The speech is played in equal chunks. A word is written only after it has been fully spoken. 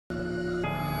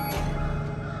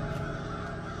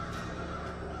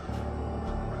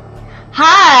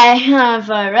Hi, I'm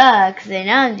FabuRocks, and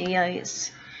I'm the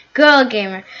youngest girl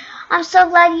gamer. I'm so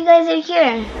glad you guys are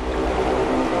here.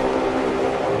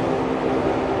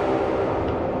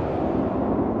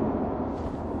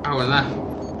 How was that?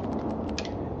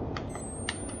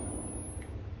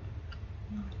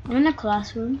 I'm in a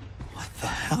classroom. What the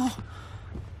hell?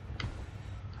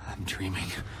 I'm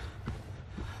dreaming.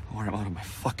 Or I'm out of my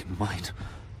fucking mind.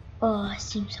 Oh, it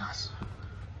seems awesome.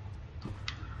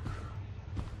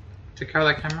 Take out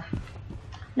that camera.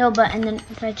 No, but and then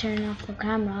if I turn off the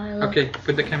camera, it'll... Okay,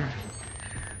 put the camera.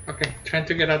 Okay, trying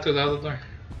to get out to the other door.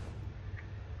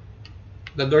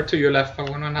 The door to your left. Oh,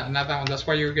 no, not that one. That's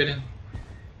why you're getting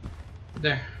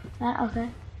there. Okay.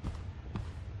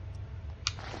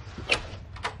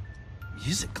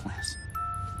 Music class.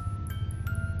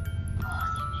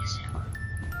 Oh, the music.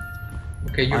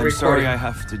 Okay, you're I'm recording. sorry I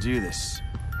have to do this.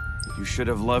 You should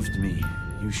have loved me.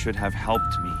 You should have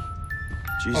helped me.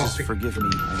 Jesus, forgive me.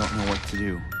 I don't know what to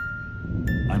do.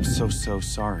 I'm so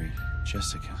sorry,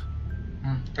 Jessica.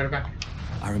 Put it back.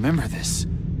 I remember this.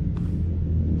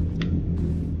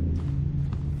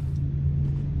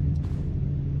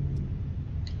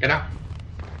 Get out.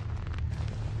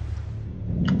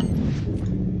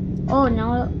 Oh,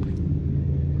 no.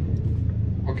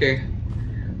 Okay.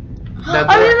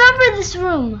 I remember this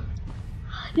room.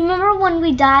 You remember when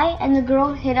we died and the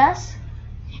girl hit us?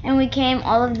 And we came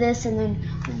all of this and then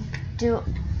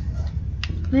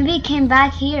maybe it came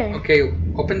back here. Okay,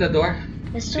 open the door.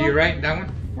 This To door? your right, that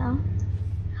one. No.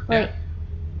 Wait. Yeah.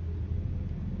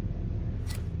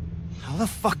 How the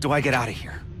fuck do I get out of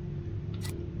here?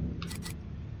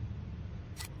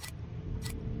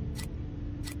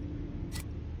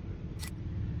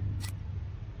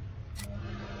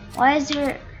 Why is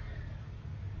there...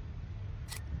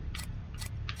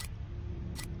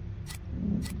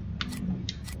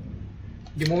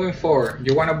 You're moving forward.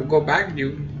 You want to go back?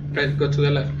 You try to go to the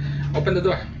left. Open the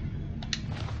door.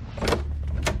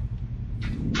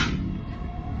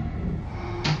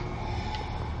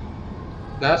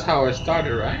 That's how it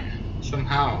started, right?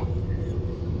 Somehow.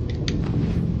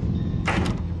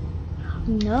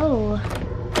 No.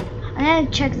 I'm gonna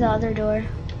check the other door.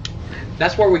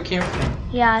 That's where we came from.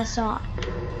 Yeah, I saw.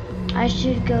 I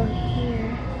should go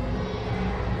here.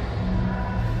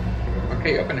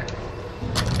 Okay, open it.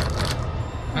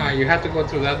 You have to go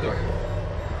through that door.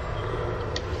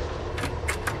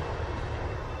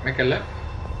 Make a left.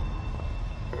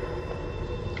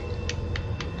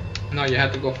 No, you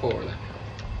have to go forward.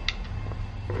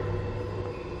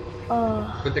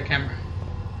 Oh. Put the camera.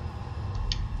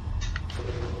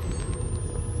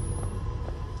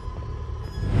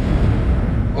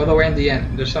 All the way in the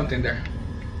end. There's something there.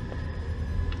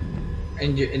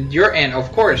 And in your end,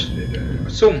 of course.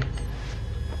 Zoom.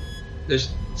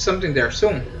 There's something there.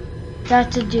 Zoom.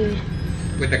 That's a dude.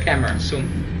 With the camera. Zoom.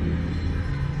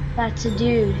 That's a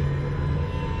dude.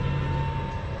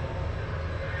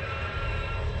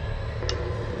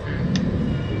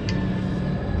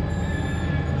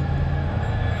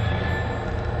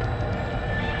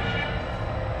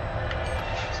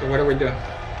 So what are we doing?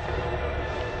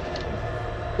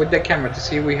 Put the camera to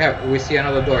see if we see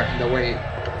another door in the way.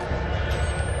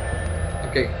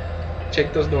 Okay,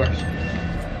 check those doors.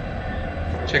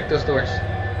 Check those doors.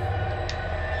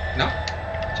 No?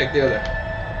 Check the other.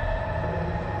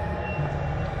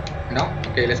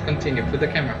 No? Okay, let's continue. Put the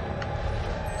camera.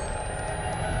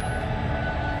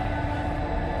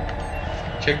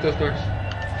 Check those doors.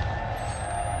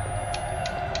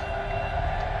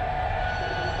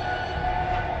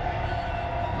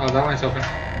 Oh, that one's open.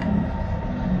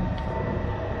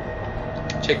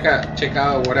 Check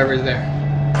out whatever is there.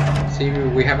 See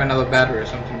if we have another battery or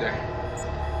something there.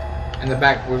 In the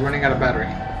back, we're running out of battery.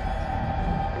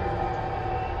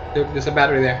 Look, there's a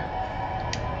battery there.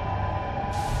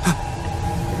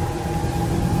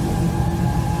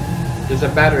 There's a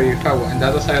battery, Fabu, on the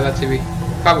other side of that TV.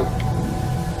 Fabu,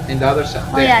 in the other side.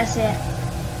 Oh there. yeah, I see it.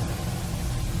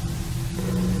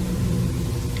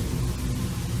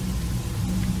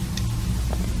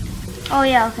 Oh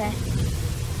yeah, okay.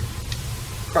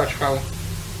 Crouch, Fabu.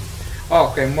 Oh,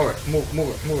 okay, move it,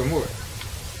 move it.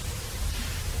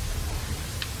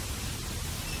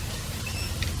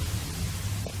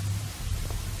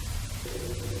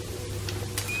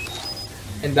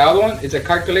 And the other one is a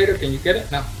calculator. Can you get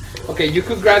it? No. Okay, you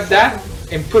could grab that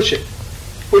and push it.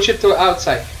 Push it to the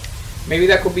outside. Maybe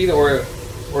that could be the or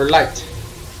light.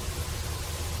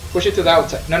 Push it to the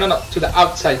outside. No, to the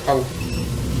outside, Fabu.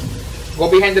 Go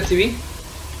behind the TV.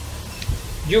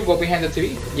 You go behind the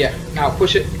TV. Yeah. Now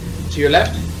push it to your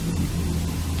left.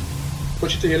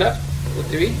 Push it to your left. The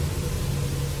TV.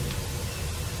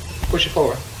 Push it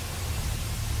forward.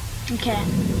 Okay.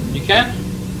 You can?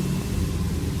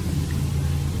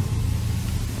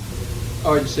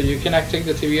 Oh, so you cannot take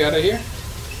the TV out of here?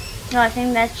 No, I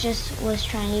think that just was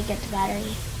trying to get the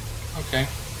battery. Okay.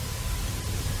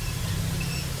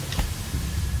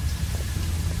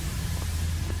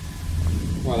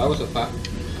 Wow, that was a thought.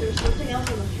 There was something else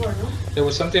on the floor, no? There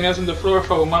was something else on the floor,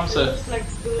 for what Mom said. It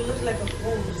looks like a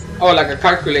phone or something. Oh, like a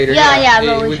calculator. Yeah,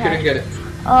 but we couldn't get it.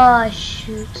 Oh,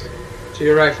 shoot. To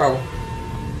your right, Fabu.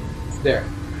 There.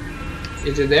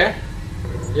 Is it there?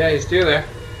 Yeah, it's still there.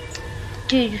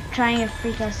 Dude, you're trying to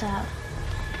freak us out.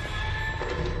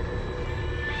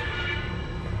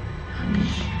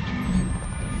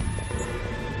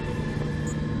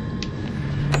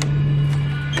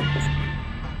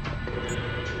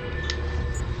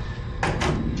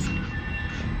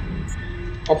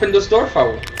 Open this door,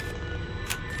 Fabu.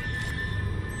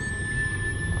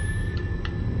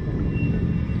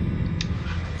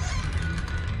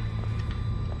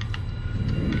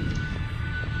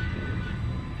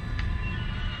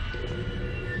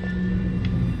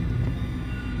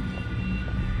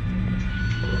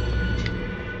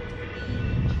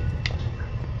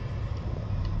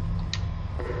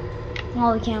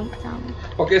 Oh, we can't put that one.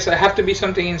 Okay, so I have to be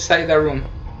something inside that room.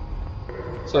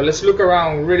 So let's look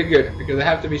around really good, because there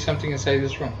have to be something inside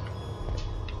this room.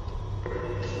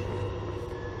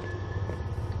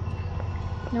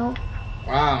 Nope.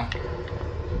 Wow.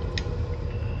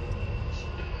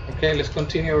 Okay, let's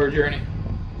continue our journey.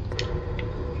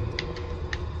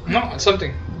 No, it's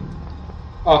something.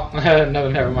 Oh, no,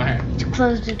 never mind.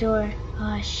 Close the door.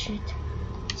 Oh, shoot.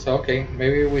 So, okay,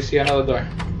 maybe we see another door.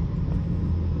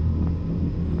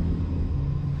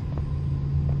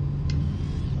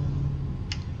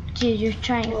 Dude, you're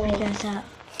trying to freak us out.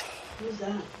 Who's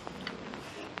that?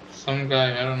 Some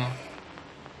guy, I don't know.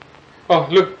 Oh,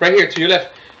 look, right here, to your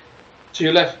left. To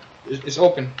your left. It's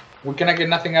open. Can I get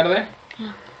nothing out of there?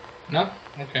 No. No?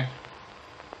 Okay.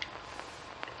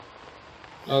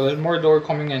 Oh, there's more door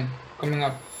coming up.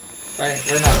 Right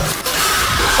now.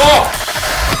 Oh!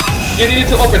 You need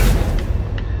to open.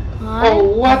 What? Oh,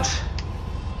 what?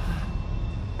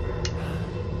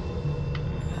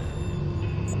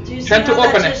 Do you see Trying to how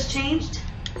open that it. just changed?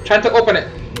 Trying to open it.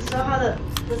 You saw how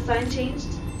the sign changed?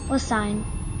 What sign?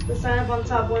 The sign up on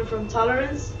top went from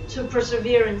tolerance to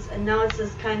perseverance, and now it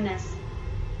says kindness.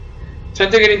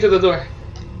 Trying to get into the door.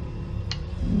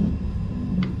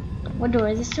 What door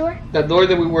is this door? The door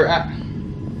that we were at.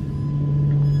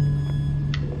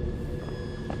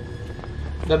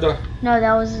 That door. No,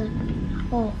 that was.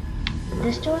 Oh,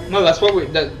 this door? No, that's what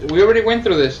we already went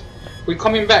through this. We're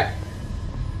coming back.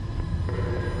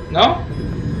 No?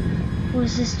 What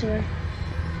was this door?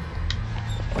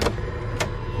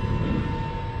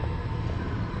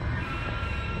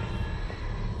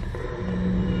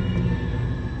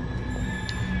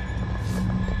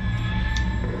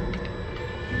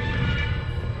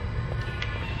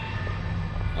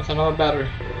 That's another battery.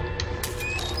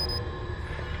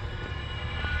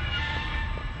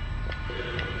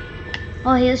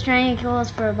 Oh, he was trying to kill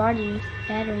us for a battery.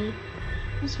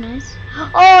 That's nice.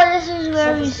 Oh, this is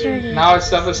where we started. Now it's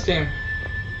self-esteem.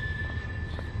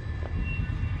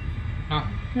 No.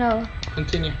 No.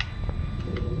 Continue.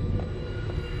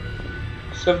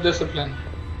 Self-discipline.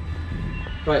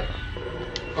 Right.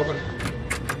 Open.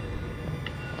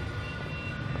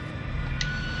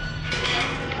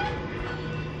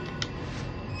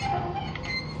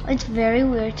 It's very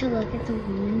weird to look at the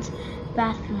women's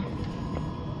bathroom.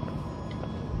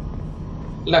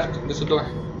 Left. There's a door.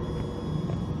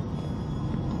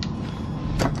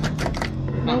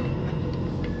 Nope.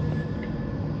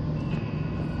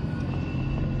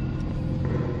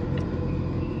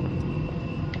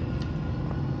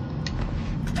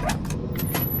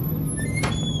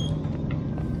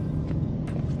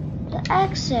 The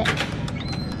exit.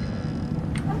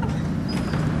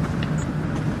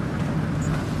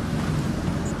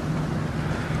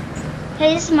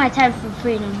 Hey, this is my time for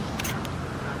freedom.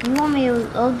 You want me to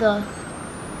load the...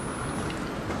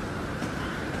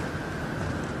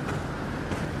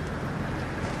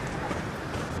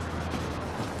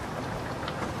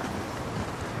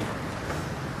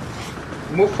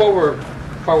 Move forward.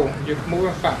 Forward. You're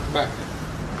moving back.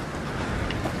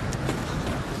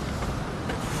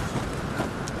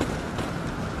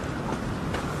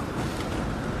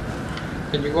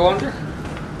 Can you go under?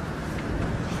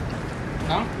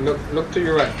 No? Look to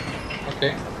your right.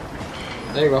 Okay.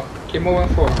 There you go. Keep moving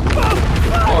forward.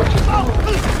 Oh,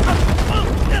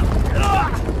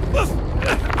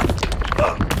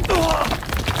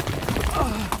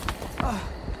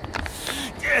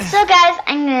 So guys,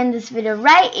 I'm gonna end this video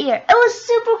right here. It was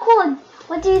super cool.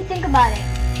 What do you think about it?